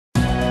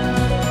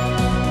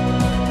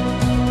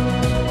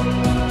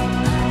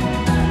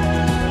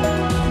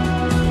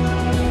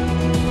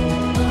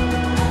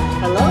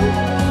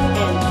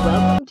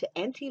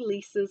Auntie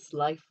Lisa's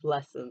Life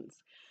Lessons.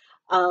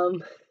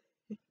 Um,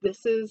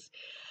 this is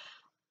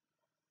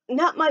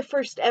not my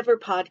first ever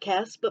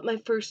podcast, but my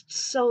first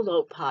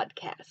solo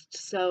podcast.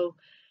 So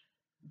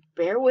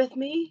bear with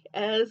me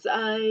as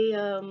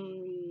I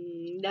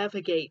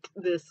navigate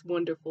this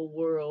wonderful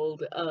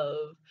world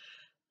of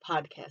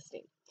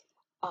podcasting.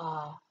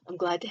 I'm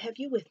glad to have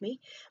you with me.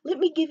 Let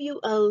me give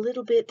you a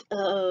little bit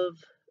of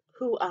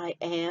who I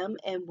am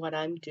and what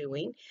I'm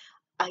doing.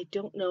 I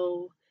don't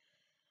know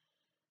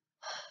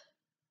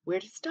where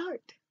to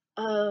start.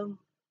 Um,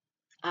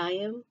 I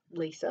am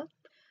Lisa.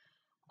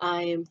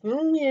 I am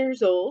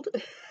years old.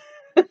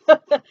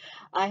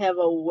 I have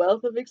a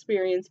wealth of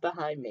experience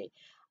behind me.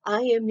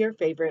 I am your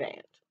favorite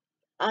aunt.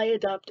 I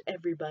adopt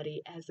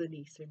everybody as a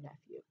niece or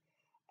nephew.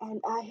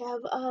 And I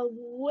have a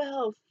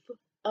wealth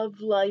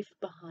of life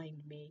behind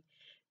me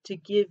to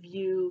give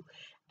you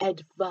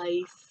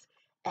advice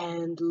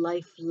and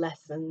life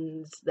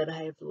lessons that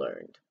I have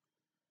learned.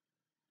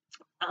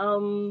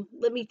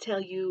 Let me tell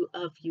you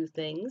a few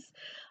things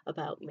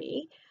about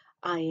me.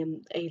 I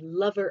am a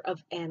lover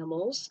of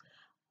animals.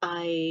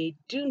 I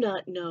do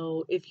not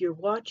know if you're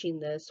watching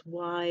this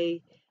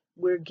why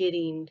we're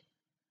getting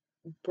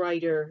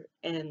brighter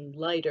and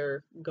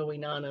lighter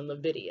going on in the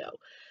video.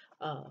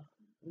 Uh,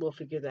 we'll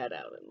figure that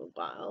out in a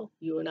while.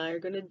 You and I are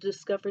going to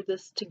discover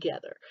this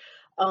together.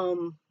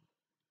 Um,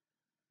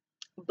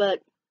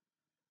 but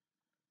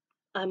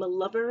I'm a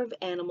lover of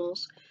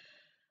animals.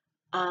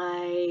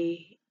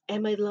 I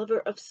am a lover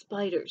of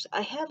spiders. I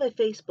have a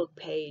Facebook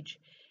page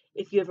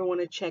if you ever want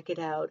to check it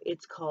out.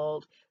 It's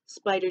called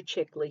Spider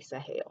Chick Lisa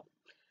Hale.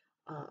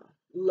 Uh,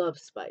 love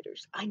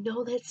spiders. I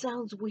know that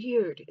sounds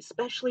weird,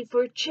 especially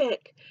for a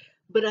chick,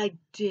 but I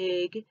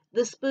dig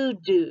the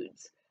spood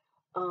dudes.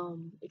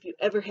 If you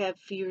ever have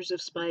fears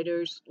of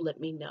spiders, let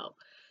me know.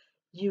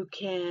 You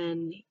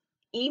can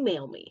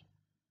email me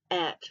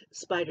at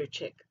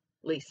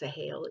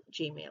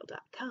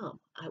spiderchicklisahale@gmail.com.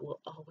 I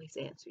will always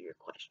answer your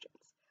questions.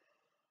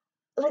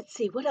 Let's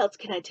see, what else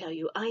can I tell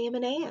you? I am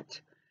an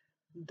aunt.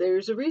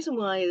 There's a reason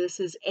why this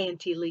is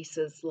Auntie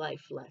Lisa's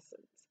Life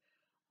Lessons.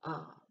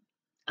 Uh,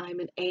 I'm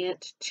an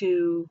aunt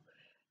to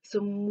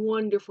some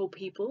wonderful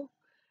people,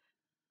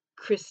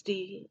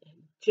 Christy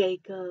and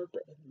Jacob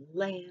and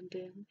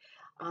Landon.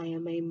 I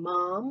am a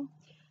mom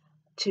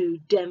to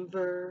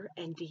Denver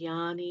and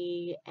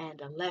Deani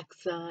and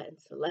Alexa and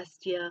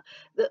Celestia,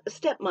 the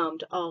stepmom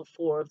to all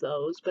four of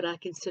those, but I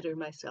consider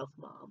myself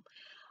mom.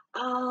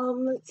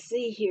 Let's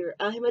see here.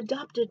 I'm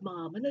adopted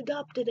mom, an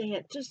adopted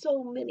aunt to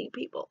so many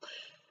people.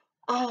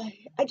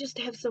 I just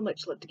have so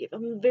much love to give.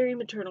 I'm a very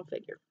maternal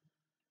figure.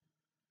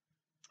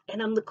 And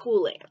I'm the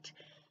cool aunt.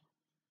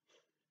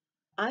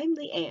 I'm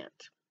the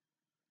aunt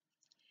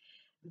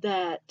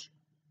that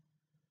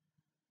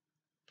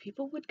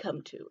people would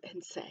come to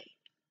and say,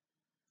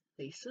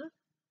 Lisa,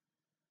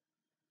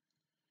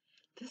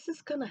 this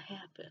is going to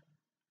happen.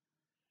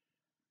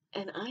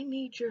 And I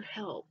need your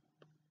help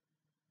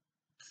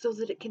so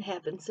that it can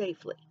happen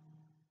safely.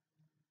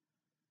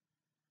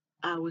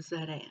 I was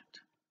that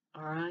aunt.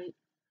 All right?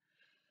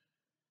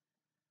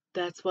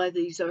 That's why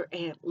these are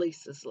Aunt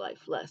Lisa's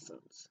life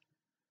lessons.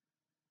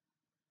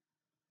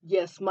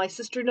 Yes, my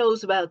sister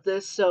knows about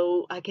this,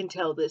 so I can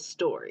tell this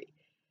story.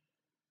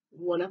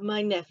 One of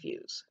my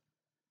nephews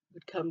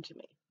would come to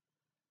me.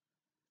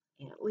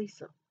 Aunt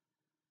Lisa,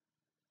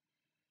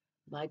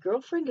 my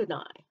girlfriend and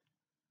I,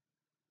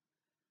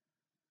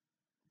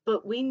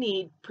 but we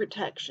need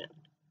protection.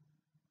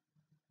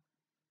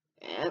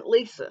 Aunt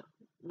Lisa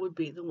would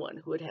be the one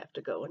who would have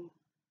to go and,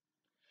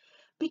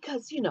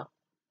 because,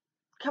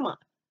 come on,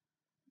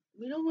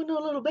 we don't want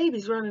no little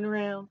babies running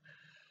around.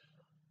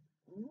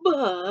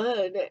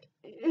 But,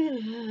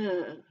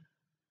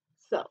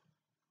 so,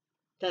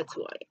 that's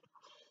who I am.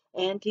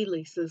 Auntie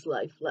Lisa's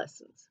Life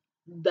Lessons.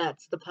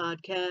 That's the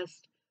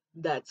podcast.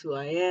 That's who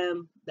I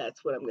am.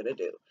 That's what I'm going to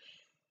do.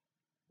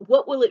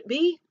 What will it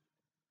be?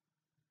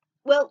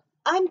 Well,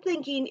 I'm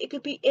thinking it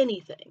could be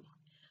anything.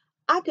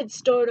 I could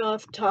start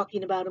off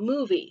talking about a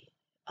movie.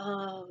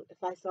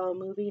 If I saw a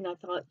movie and I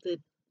thought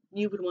that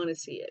you would want to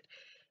see it,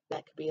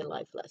 that could be a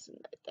life lesson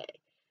that day.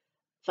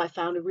 If I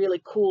found a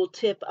really cool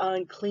tip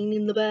on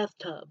cleaning the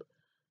bathtub,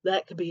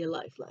 that could be a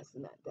life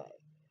lesson that day.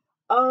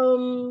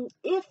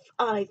 If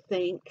I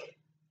think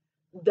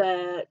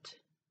that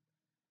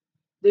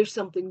there's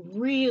something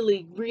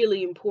really,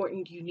 really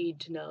important you need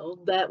to know,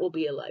 that will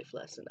be a life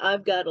lesson.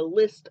 I've got a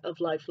list of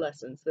life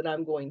lessons that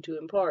I'm going to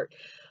impart.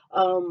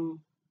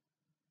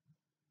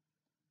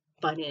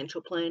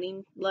 Financial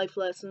planning life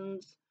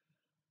lessons,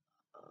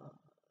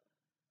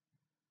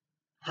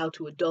 how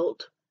to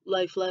adult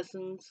life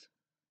lessons,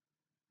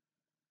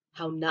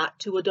 how not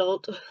to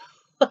adult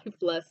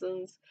life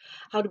lessons,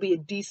 how to be a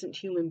decent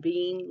human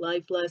being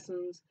life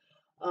lessons,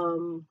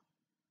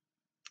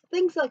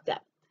 things like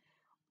that.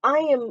 I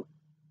am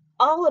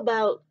all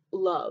about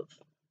love.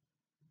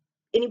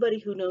 Anybody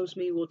who knows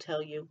me will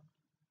tell you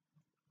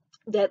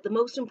that the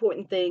most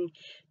important thing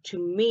to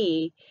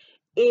me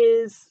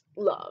is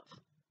love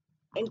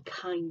and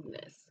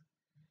kindness.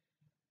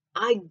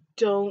 I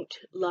don't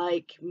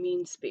like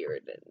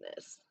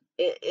mean-spiritedness.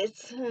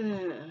 It's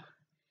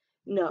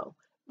no.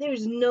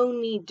 There's no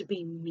need to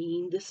be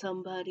mean to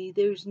somebody.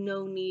 There's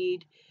no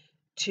need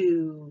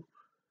to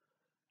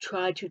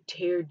try to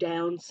tear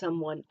down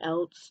someone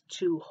else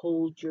to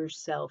hold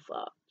yourself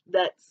up.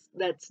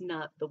 That's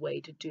not the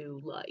way to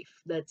do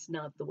life. That's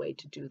not the way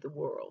to do the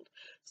world.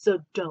 So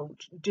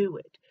don't do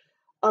it.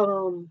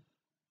 Um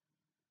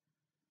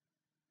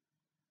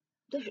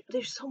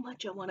there's so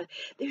much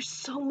there's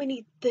so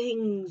many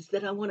things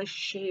that I want to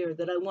share,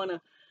 that I want to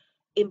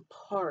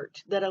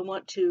impart, that I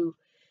want to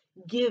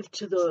give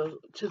to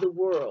the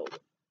world.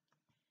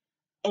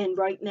 And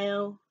right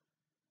now,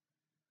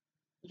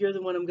 you're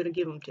the one I'm going to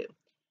give them to.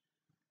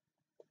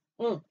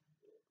 Mm.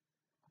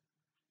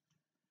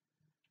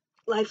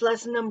 Life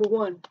lesson number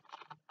one.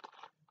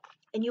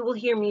 And you will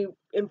hear me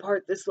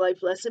impart this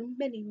life lesson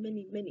many,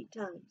 many, many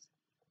times.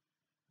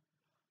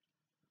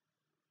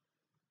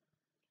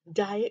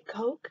 Diet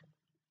Coke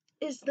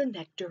is the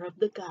nectar of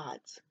the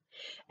gods.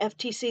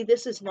 FTC,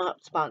 this is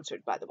not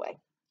sponsored, by the way.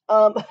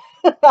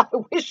 I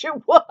wish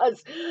it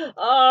was.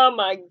 Oh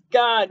my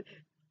God.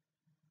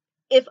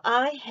 If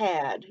I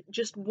had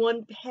just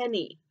 1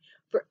 penny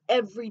for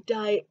every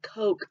Diet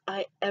Coke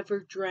I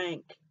ever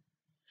drank,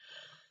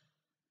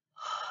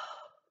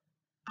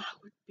 I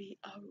would be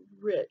a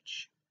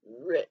rich,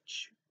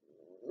 rich,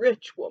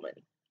 rich woman.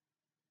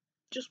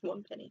 Just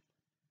 1 penny.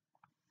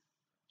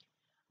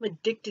 I'm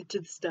addicted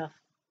to the stuff.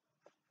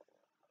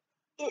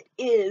 It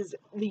is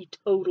the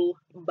total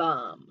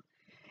bomb.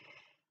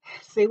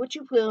 Say what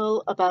you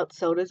will about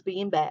sodas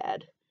being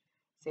bad.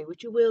 Say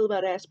what you will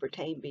about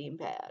aspartame being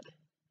bad.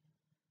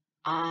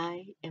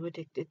 I am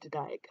addicted to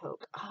Diet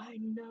Coke. I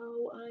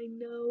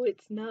know,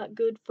 it's not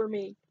good for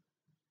me.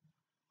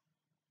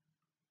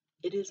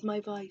 It is my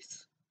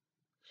vice.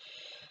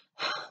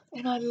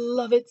 And I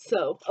love it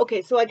so.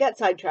 Okay, so I got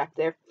sidetracked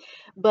there.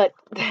 But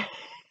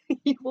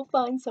you will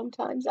find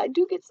sometimes I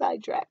do get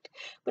sidetracked.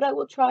 But I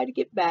will try to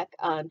get back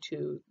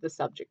onto the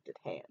subject at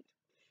hand,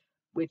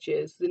 which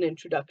is an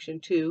introduction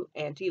to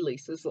Auntie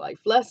Lisa's life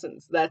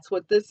lessons. That's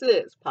what this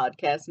is.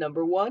 Podcast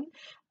number 1,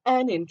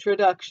 an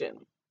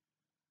introduction.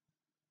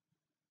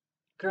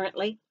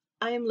 Currently,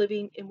 I am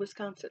living in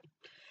Wisconsin.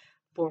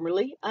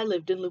 Formerly, I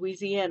lived in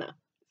Louisiana.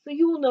 So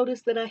you will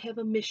notice that I have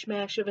a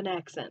mishmash of an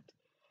accent.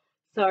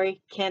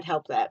 Sorry, can't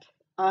help that.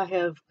 I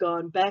have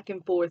gone back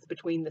and forth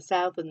between the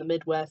South and the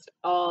Midwest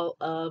all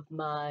of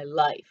my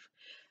life.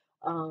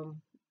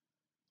 Um,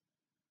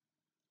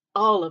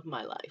 all of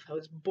my life. I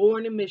was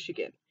born in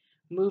Michigan,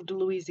 moved to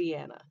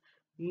Louisiana,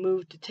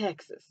 moved to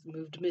Texas,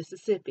 moved to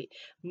Mississippi,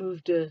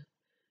 moved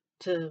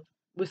to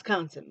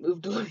Wisconsin,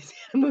 moved to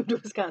Louisiana, moved to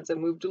Wisconsin,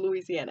 moved to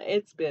Louisiana.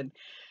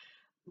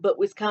 But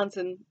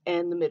Wisconsin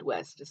and the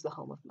Midwest is the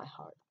home of my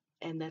heart.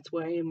 And that's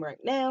where I am right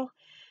now.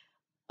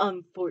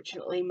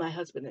 Unfortunately, my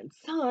husband and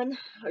son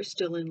are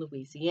still in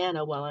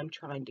Louisiana while I'm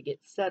trying to get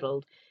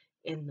settled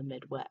in the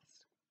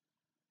Midwest.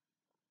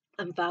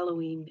 I'm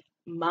following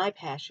my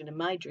passion and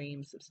my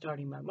dreams of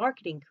starting my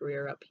marketing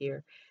career up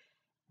here,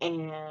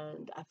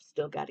 and I've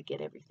still got to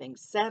get everything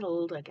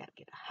settled. I got to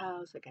get a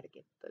house, I got to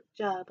get the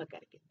job, I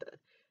got to get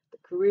the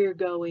career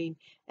going,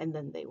 and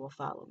then they will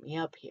follow me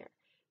up here.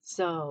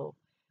 So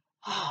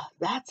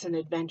that's an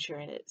adventure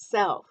in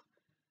itself.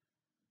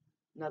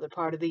 Another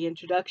part of the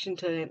introduction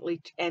to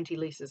Auntie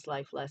Lisa's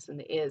life lesson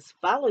is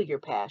follow your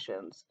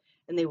passions,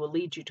 and they will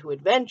lead you to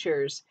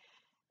adventures,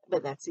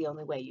 but that's the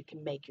only way you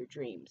can make your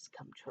dreams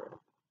come true.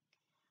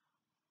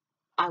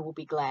 I will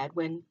be glad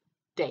when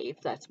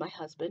Dave, that's my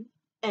husband,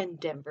 and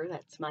Denver,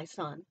 that's my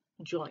son,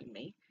 join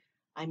me.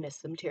 I miss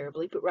them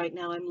terribly, but right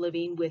now I'm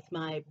living with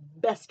my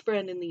best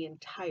friend in the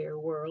entire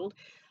world,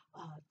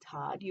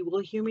 Todd. You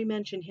will hear me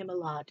mention him a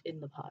lot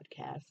in the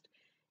podcast.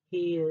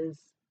 He is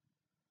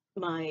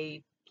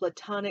my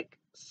platonic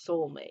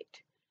soulmate.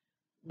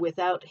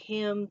 Without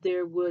him,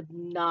 there would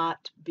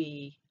not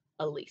be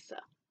a Lisa.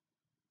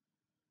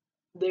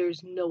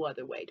 There's no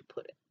other way to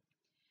put it.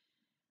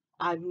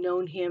 I've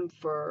known him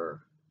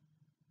for,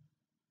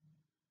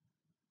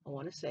 I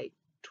want to say,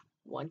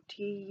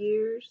 20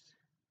 years.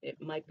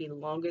 It might be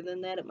longer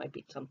than that. It might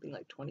be something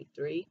like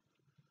 23.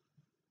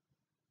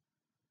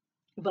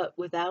 But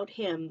without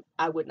him,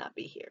 I would not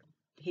be here.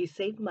 He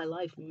saved my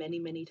life many,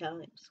 many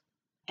times.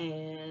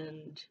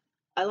 And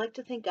I like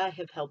to think I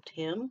have helped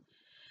him.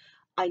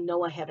 I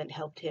know I haven't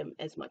helped him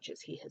as much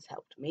as he has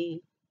helped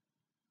me,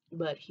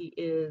 but he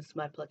is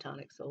my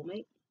platonic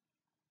soulmate.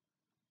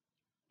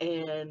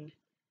 And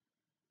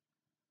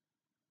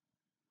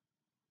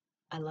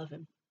I love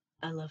him.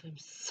 I love him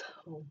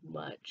so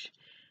much.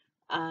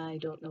 I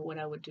don't know what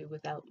I would do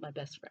without my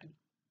best friend.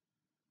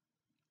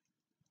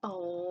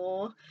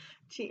 Oh,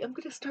 gee, I'm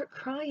gonna start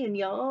crying,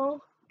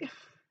 y'all.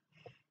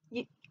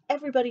 You,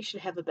 everybody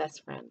should have a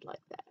best friend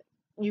like that.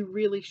 You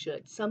really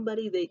should.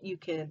 Somebody that you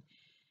can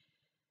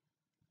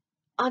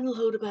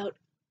unload about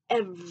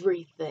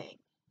everything,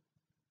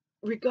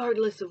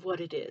 regardless of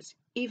what it is,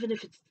 even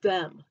if it's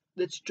them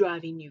that's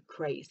driving you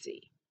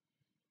crazy.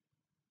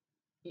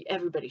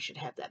 Everybody should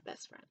have that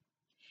best friend.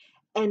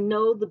 And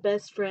no, the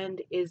best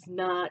friend is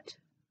not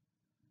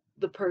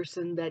the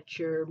person that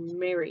you're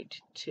married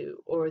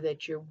to or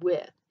that you're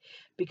with,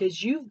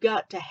 because you've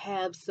got to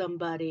have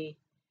somebody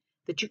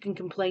that you can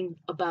complain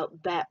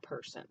about that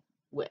person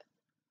with.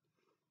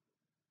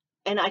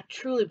 And I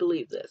truly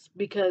believe this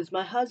because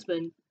my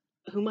husband,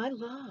 whom I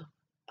love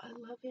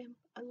him.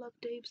 I love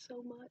Dave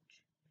so much.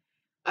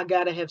 I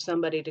gotta have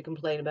somebody to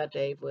complain about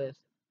Dave with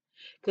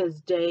because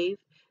Dave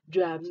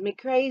drives me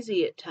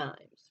crazy at times.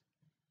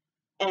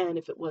 And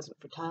if it wasn't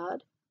for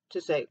Todd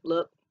to say,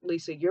 look,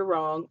 Lisa, you're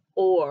wrong,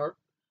 or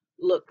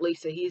look,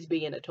 Lisa, he's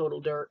being a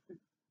total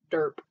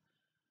derp,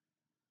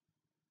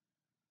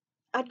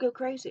 I'd go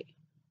crazy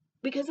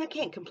because I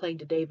can't complain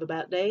to Dave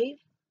about Dave.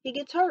 He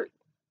gets hurt,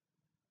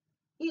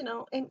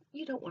 and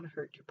you don't want to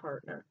hurt your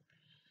partner.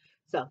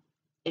 So,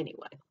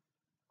 anyway,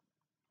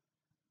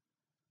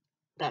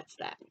 that's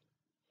that.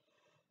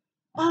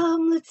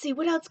 Let's see,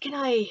 what else can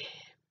I.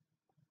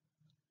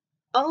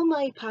 All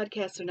my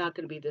podcasts are not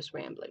going to be this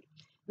rambling.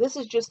 This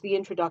is just the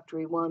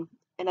introductory one,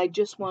 and I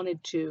just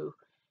wanted to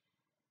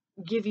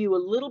give you a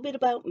little bit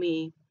about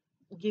me,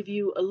 give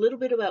you a little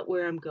bit about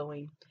where I'm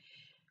going.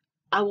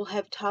 I will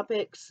have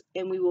topics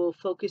and we will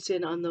focus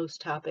in on those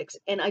topics.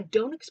 And I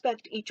don't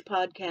expect each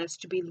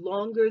podcast to be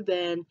longer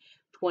than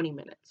 20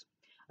 minutes.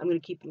 I'm going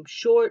to keep them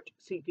short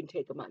so you can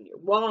take them on your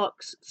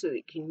walks, so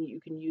that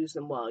you can use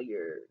them while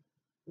you're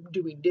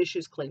doing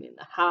dishes, cleaning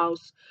the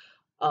house,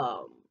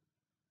 um,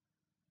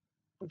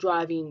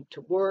 driving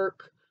to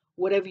work,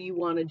 whatever you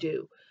want to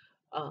do.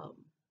 I'm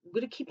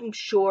going to keep them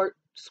short,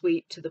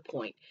 sweet, to the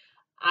point.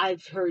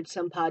 I've heard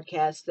some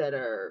podcasts that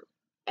are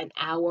an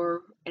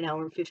hour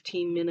and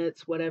 15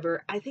 minutes,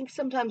 whatever. I think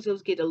sometimes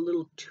those get a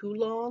little too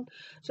long.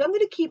 So I'm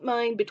going to keep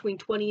mine between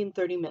 20 and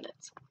 30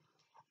 minutes.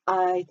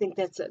 I think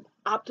that's an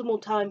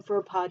optimal time for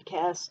a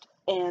podcast,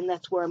 and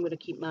that's where I'm going to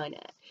keep mine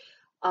at.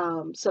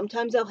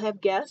 Sometimes I'll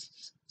have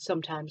guests,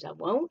 sometimes I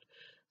won't.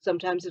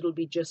 Sometimes it'll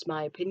be just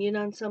my opinion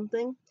on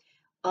something.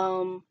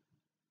 I'll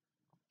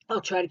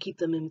try to keep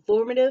them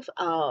informative.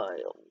 I'll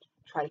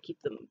try to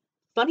keep them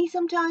funny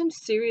sometimes,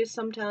 serious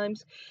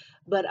sometimes,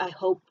 but I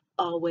hope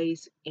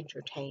always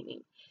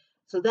entertaining.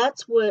 So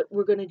that's what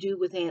we're going to do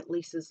with Aunt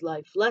Lisa's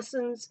life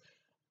lessons.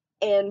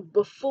 And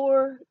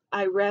before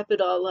I wrap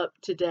it all up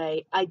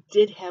today, I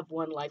did have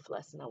one life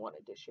lesson I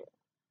wanted to share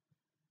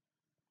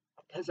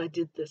because I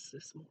did this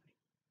morning.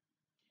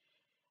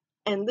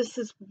 And this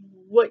is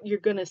what you're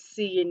going to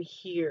see and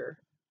hear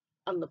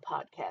on the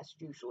podcast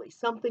usually.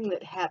 Something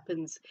that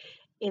happens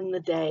in the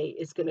day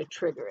is going to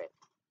trigger it.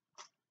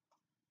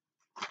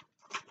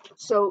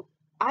 So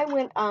I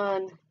went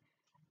on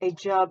a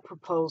job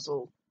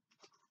proposal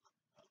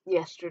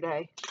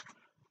yesterday.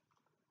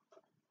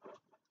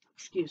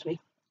 Excuse me.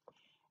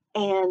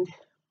 And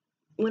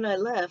when I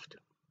left,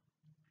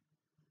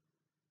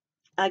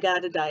 I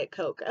got a Diet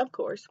Coke, of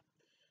course.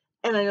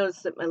 And I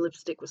noticed that my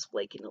lipstick was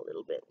flaking a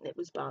little bit, and it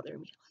was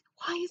bothering me.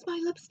 Like, why is my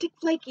lipstick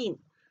flaking?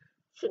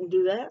 Shouldn't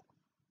do that.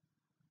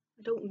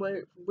 I don't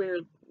wear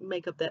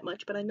makeup that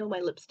much, but I know my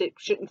lipstick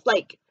shouldn't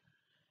flake.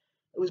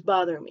 It was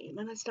bothering me. And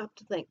then I stopped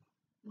to think,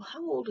 well,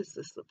 how old is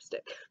this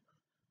lipstick?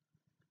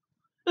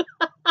 And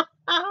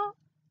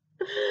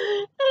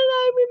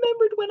I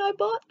remembered when I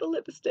bought the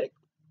lipstick.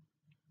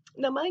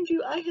 Now, mind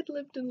you, I had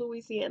lived in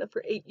Louisiana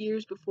for 8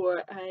 years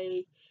before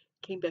I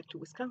came back to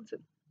Wisconsin.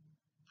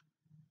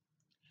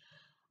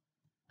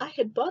 I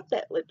had bought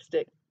that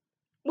lipstick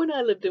when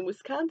I lived in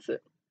Wisconsin.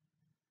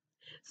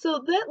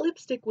 So that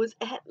lipstick was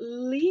at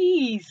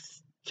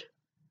least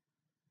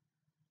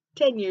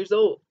 10 years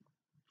old.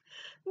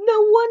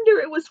 No wonder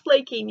it was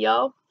flaking,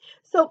 y'all.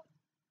 So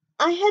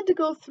I had to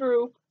go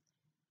through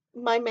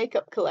my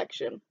makeup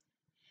collection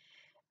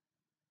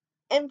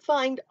and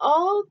find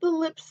all the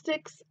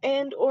lipsticks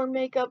and or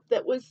makeup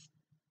that was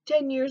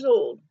 10 years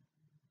old.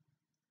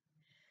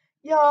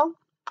 Y'all,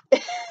 I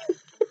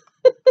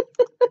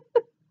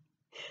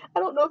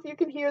don't know if you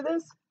can hear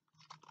this.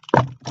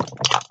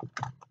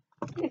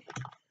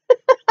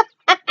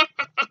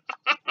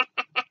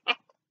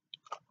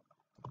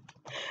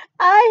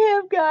 I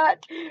have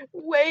got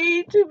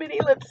way too many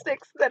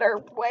lipsticks that are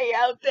way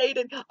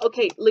outdated.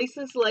 Okay,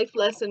 Lisa's life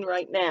lesson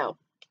right now.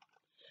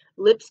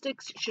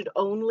 Lipsticks should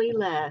only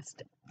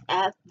last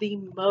at the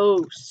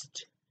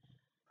most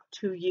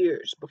 2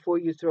 years before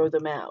you throw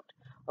them out.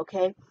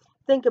 Okay?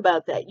 Think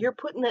about that. You're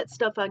putting that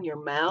stuff on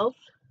your mouth.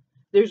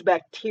 There's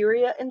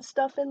bacteria and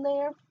stuff in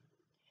there.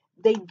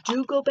 They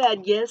do go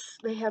bad. Yes,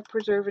 they have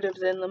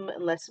preservatives in them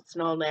unless it's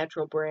an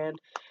all-natural brand.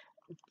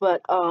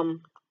 But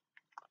come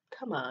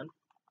on.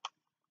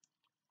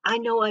 I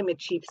know I'm a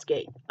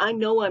cheapskate. I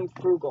know I'm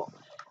frugal.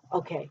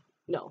 Okay,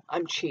 no,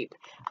 I'm cheap.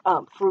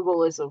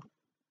 Frugal is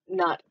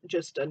not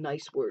just a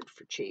nice word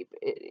for cheap.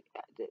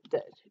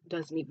 That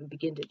doesn't even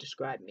begin to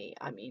describe me.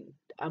 I mean,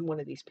 I'm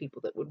one of these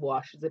people that would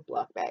wash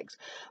Ziploc bags.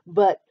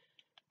 But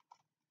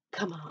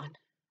come on,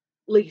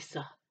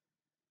 Lisa.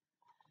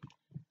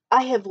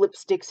 I have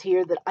lipsticks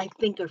here that I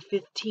think are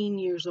 15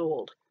 years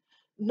old.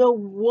 No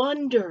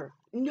wonder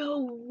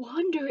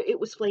it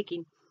was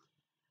flaking.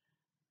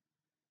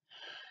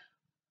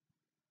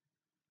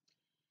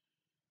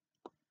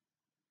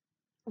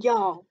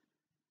 Y'all,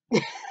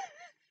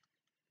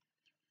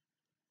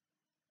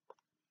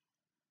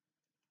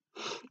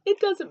 it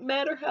doesn't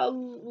matter how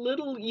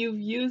little you've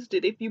used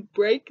it. If you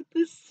break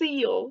the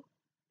seal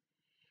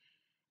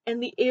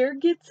and the air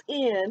gets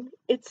in,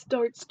 it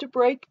starts to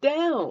break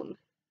down.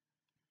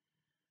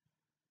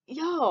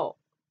 Y'all,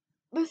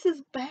 this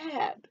is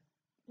bad.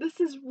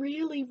 This is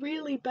really,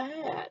 really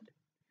bad.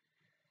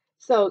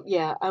 So,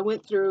 yeah, I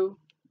went through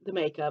the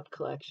makeup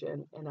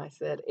collection and I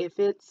said, if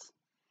it's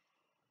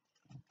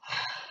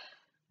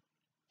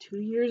 2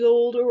 years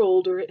old or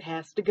older, it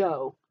has to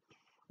go.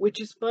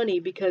 Which is funny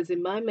because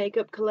in my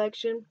makeup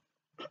collection,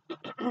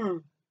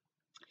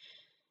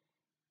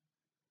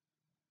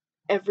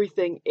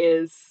 everything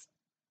is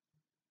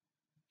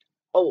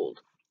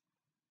old.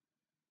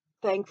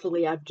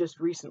 Thankfully, I've just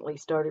recently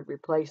started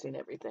replacing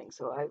everything.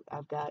 So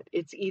I've got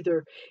it's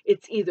either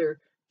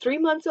 3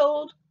 months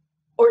old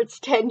or it's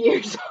 10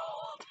 years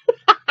old.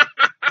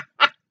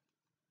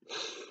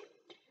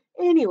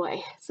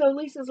 Anyway, so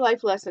Lisa's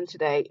life lesson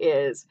today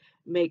is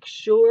make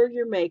sure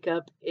your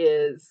makeup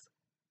is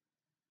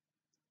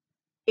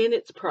in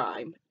its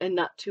prime and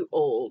not too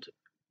old,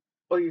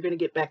 or you're going to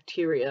get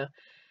bacteria,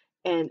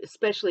 and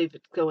especially if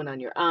it's going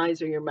on your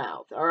eyes or your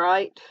mouth. All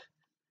right,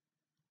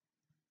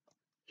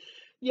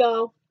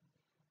 y'all,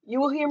 you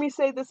will hear me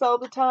say this all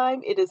the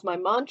time. It is my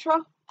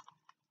mantra,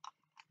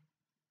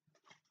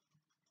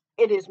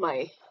 it is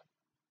my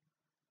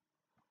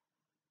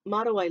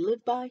motto I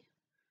live by.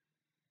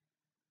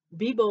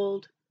 Be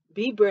bold,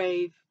 be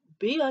brave,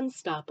 be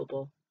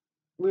unstoppable.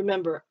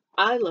 Remember,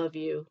 I love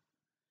you,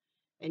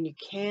 and you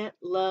can't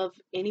love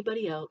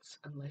anybody else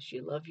unless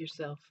you love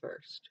yourself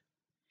first.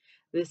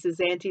 This is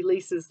Auntie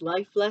Lisa's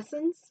Life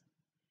Lessons,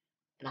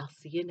 and I'll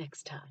see you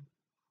next time.